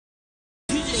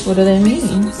What do they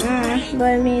mean?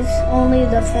 But it means only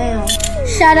the fam.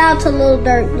 Shout out to Lil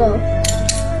Durk though.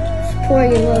 Support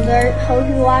you, Lil Durk. Hope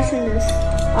you watching this.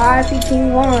 R.I.P.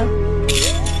 King Von.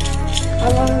 I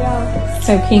love y'all.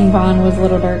 So King Von was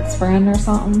Little Durk's friend or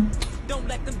something?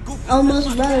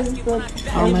 Almost brothers, but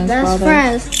Almost best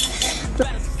brothers.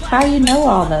 friends. How you know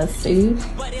all this, dude? I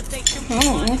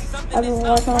don't know. I've been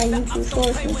watching on YouTube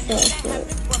shorts and stuff, but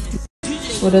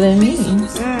What do they mean?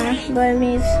 but it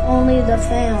means only the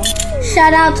fam.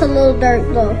 Shout out to Lil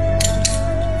Durk though.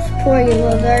 Support you,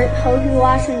 Lil Durk. Hope you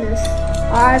watching this.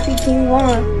 R.I.P. King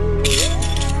Von.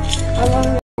 I love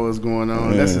you. What's going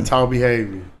on? That's a tall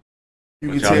behavior. You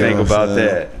What can y'all tell. think about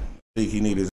that? I think he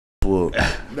need his whoop.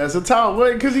 That's a tall.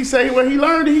 What? Because he say where he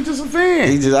learned it. He just a fan.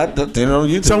 He just, on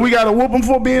YouTube. So we gotta whoop him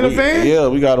for being a fan. Yeah,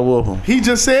 we gotta whoop him. He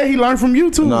just said he learned from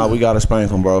YouTube. Nah, we gotta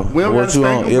spank him, bro. We don't gotta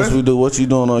spank him. Yes, we do. What you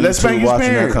doing on Let's spank YouTube his watching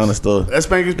parents. that kind of stuff? Let's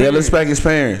spank his Yeah, parents. let's spank his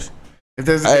parents. If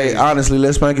that's the Hey, case. honestly,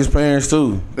 let's spank his parents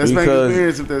too. Let's spank his Because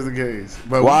parents if that's the case.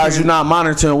 But why is you not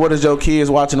monitoring what is your kids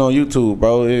watching on YouTube,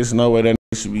 bro? There's no way that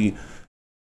should be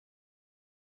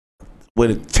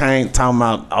with a chain talking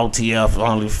about OTF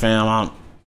only fam.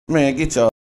 Man, get your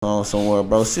on somewhere,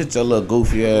 bro. Sit your little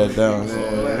goofy ass down. You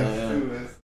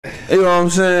know what I'm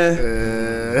saying?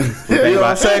 You know what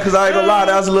I'm saying? Because I ain't gonna lie,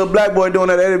 that was a little black boy doing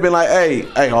that. They'd have been like,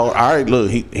 hey, all right,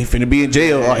 look, he finna be in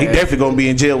jail. Or he definitely gonna be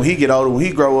in jail when he get older, when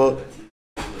he grow up.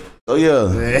 So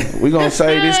yeah, we gonna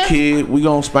say this kid, we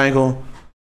gonna spank him.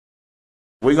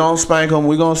 We gonna spank him.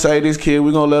 We gonna say this kid,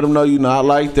 we gonna let him know you not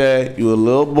like that. You a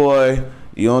little boy.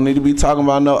 You don't need to be talking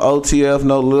about no OTF,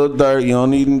 no Lil Durk. You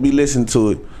don't need to be listening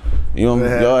to it. You know,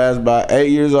 your ass about 8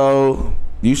 years old.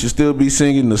 You should still be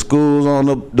singing the schools on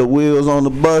the wheels on the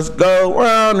bus go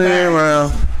round and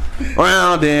round,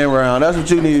 round and round. That's what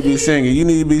you need to be singing. You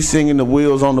need to be singing the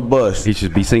wheels on the bus. He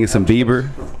should be singing some Bieber.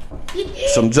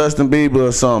 Some Justin Bieber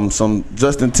or something. Some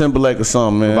Justin Timberlake or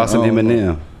something, man. What about some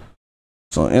Eminem?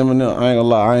 So Eminem, I ain't gonna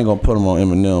lie, I ain't gonna put him on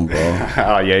Eminem, bro.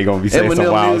 Oh yeah, he gonna be saying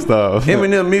some wild stuff.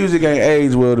 Eminem music ain't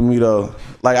aged well to me though.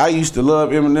 Like I used to love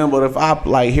Eminem, but if I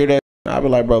like hear that, I be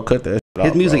like, bro, cut that shit off.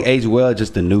 His music aged well,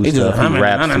 just the new stuff. He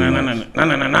raps too much.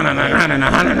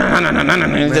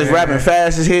 Just rapping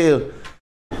fast as hell.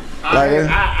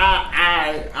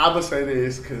 I would say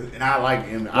this and I like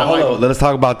him. Hold on, let's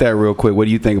talk about that real quick. What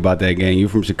do you think about that game? You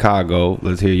from Chicago?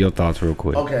 Let's hear your thoughts real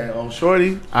quick. Okay, on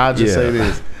Shorty, I'll just say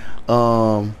this.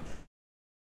 For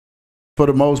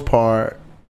the most part,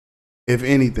 if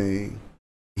anything,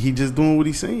 he just doing what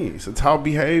he's saying. It's a top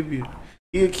behavior.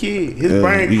 He a kid. His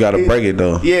brain. You gotta break it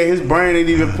though. Yeah, his brain ain't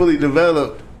even fully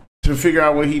developed to figure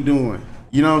out what he doing.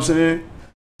 You know what I'm saying?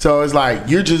 So it's like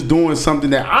you're just doing something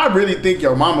that I really think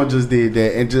your mama just did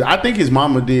that, and just I think his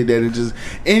mama did that, and just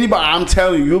anybody. I'm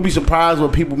telling you, you'll be surprised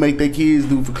what people make their kids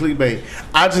do for clickbait.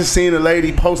 I just seen a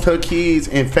lady post her kids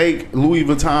in fake Louis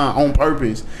Vuitton on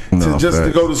purpose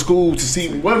to go to school to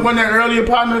see. Wasn't that earlier,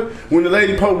 partner? When the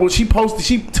lady she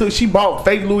bought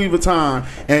fake Louis Vuitton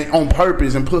and on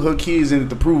purpose and put her kids in it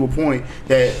to prove a point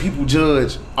that people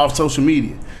judge off social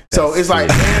media. So it's like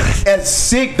that's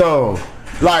sick though.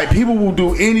 Like people will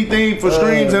do anything for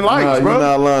streams and likes, bro. You're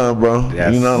not lying, bro.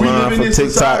 Yes. You're not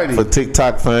lying for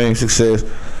TikTok fame, success,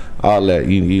 all that.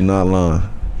 You're not lying.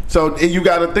 So you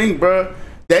got to think, bro.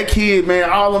 That kid, man,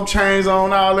 all them chains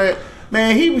on, all that.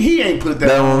 Man, he ain't put that.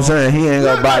 That's on. what I'm saying. He ain't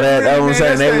gonna buy that. That's what I'm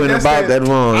saying. They went about that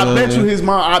wrong. I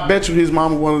bet you his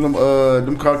mom was one of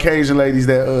them Caucasian ladies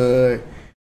that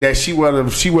she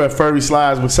wear furry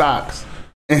slides with socks.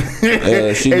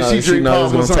 Yeah, she knows it's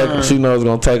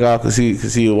gonna take off because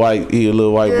he a little white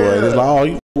boy. And it's like, oh,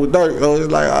 you with Durk. So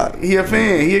it's like, he a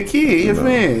fan. He a kid. He a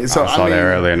fan. So I saw that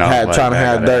earlier. And I was trying to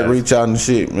have Durk reach out and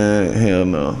shit, man. Hell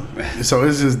no. So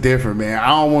it's just different, man. I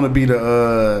don't want to be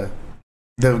the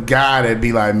guy that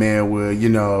be like, man, well, you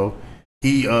know,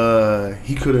 he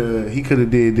could have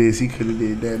did this, he could have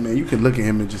did that, man. You can look at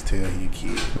him and just tell he a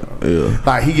kid, bro. Yeah.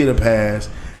 Like he get a pass.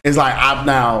 It's like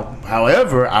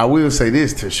however, I will say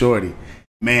this to Shorty,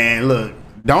 man. Look,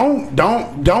 don't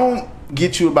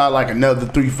get you about like another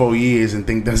 3-4 years and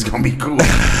think that's gonna be cool.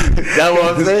 That's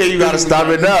what I'm saying. You gotta stop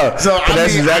it now. So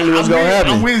that's exactly what's gonna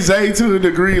happen. I'm with Zay to a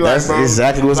degree, like that's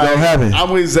exactly what's gonna happen.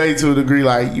 I'm with Zay to a degree,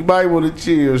 like you might want to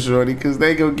chill, Shorty, because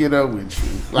they gonna get up with you.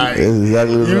 Like that's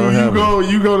exactly what's gonna happen.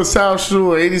 You go to South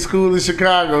Shore, any school in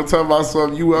Chicago, talking about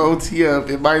something you were OTF,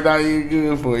 it might not even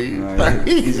good for you. Right.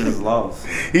 He just lost.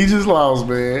 He just lost,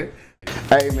 man.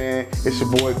 Hey man, it's your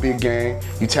boy Big Gang.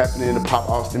 You tapping into Pop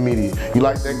Austin Media. You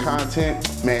like that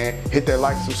content? Man, hit that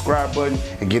like, subscribe button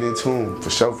and get in tune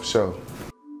for sure.